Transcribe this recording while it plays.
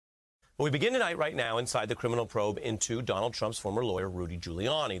But we begin tonight right now inside the criminal probe into Donald Trump's former lawyer, Rudy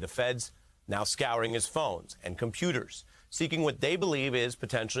Giuliani. The feds now scouring his phones and computers, seeking what they believe is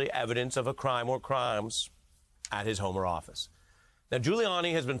potentially evidence of a crime or crimes at his home or office. Now,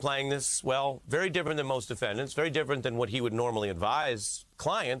 Giuliani has been playing this, well, very different than most defendants, very different than what he would normally advise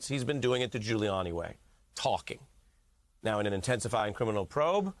clients. He's been doing it the Giuliani way, talking. Now, in an intensifying criminal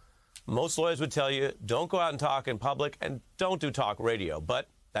probe, most lawyers would tell you, don't go out and talk in public and don't do talk radio. But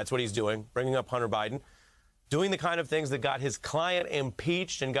that's what he's doing, bringing up Hunter Biden, doing the kind of things that got his client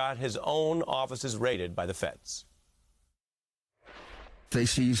impeached and got his own offices raided by the feds. They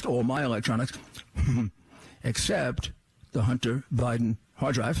seized all my electronics, except the Hunter Biden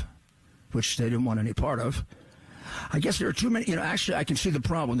hard drive, which they didn't want any part of. I guess there are too many, actually I can see the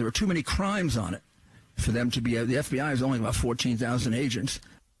problem. There are too many crimes on it for them to be, the FBI is only about 14,000 agents.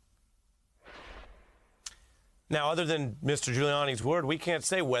 Now, other than Mr. Giuliani's word, we can't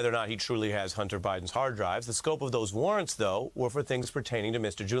say whether or not he truly has Hunter Biden's hard drives. The scope of those warrants, though, were for things pertaining to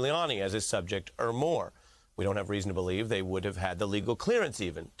Mr. Giuliani as his subject or more. We don't have reason to believe they would have had the legal clearance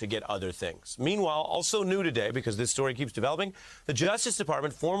even to get other things. Meanwhile, also new today, because this story keeps developing, the Justice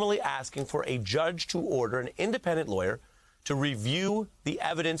Department formally asking for a judge to order an independent lawyer to review the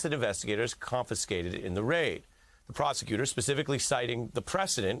evidence that investigators confiscated in the raid. The prosecutor specifically citing the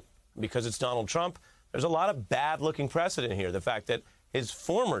precedent, because it's Donald Trump, there's a lot of bad-looking precedent here. The fact that his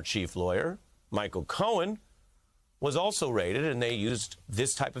former chief lawyer, Michael Cohen, was also raided, and they used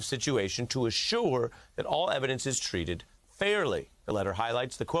this type of situation to assure that all evidence is treated fairly. The letter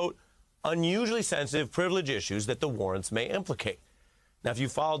highlights the, quote, unusually sensitive privilege issues that the warrants may implicate. Now, if you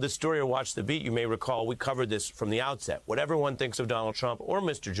followed this story or watched The Beat, you may recall we covered this from the outset. Whatever one thinks of Donald Trump or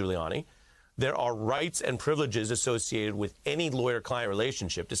Mr. Giuliani, there are rights and privileges associated with any lawyer-client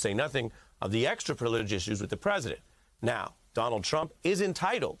relationship, to say nothing of the extra privilege issues with the president. Now, Donald Trump is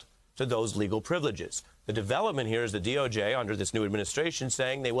entitled to those legal privileges. The development here is the DOJ, under this new administration,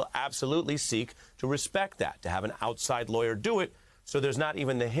 saying they will absolutely seek to respect that, to have an outside lawyer do it, so there's not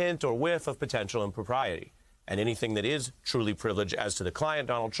even the hint or whiff of potential impropriety. And anything that is truly privileged as to the client,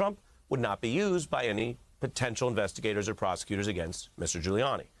 Donald Trump, would not be used by any potential investigators or prosecutors against Mr.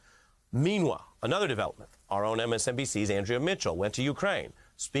 Giuliani. Meanwhile, another development, our own MSNBC's Andrea Mitchell went to Ukraine,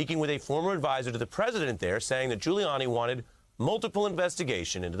 speaking with a former advisor to the president there, saying that Giuliani wanted multiple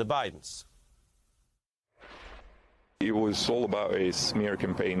investigation into the Bidens. It was all about a smear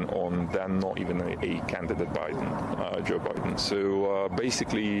campaign on then not even a candidate Biden, Joe Biden. So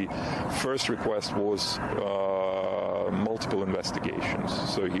basically, first request was multiple investigations.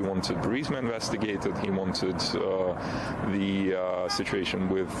 So he wanted Burisma investigated, he wanted the situation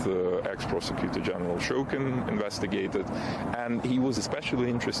with ex-prosecutor General Shokin investigated, and he was especially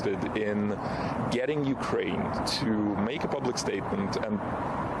interested in getting Ukraine to make a public statement and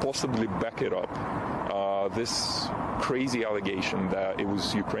possibly back it up. This crazy allegation that it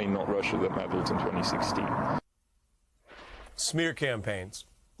was Ukraine, not Russia, that meddled in 2016. Smear campaigns,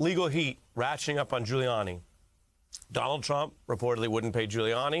 legal heat ratcheting up on Giuliani. Donald Trump reportedly wouldn't pay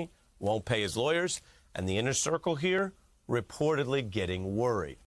Giuliani, won't pay his lawyers, and the inner circle here reportedly getting worried.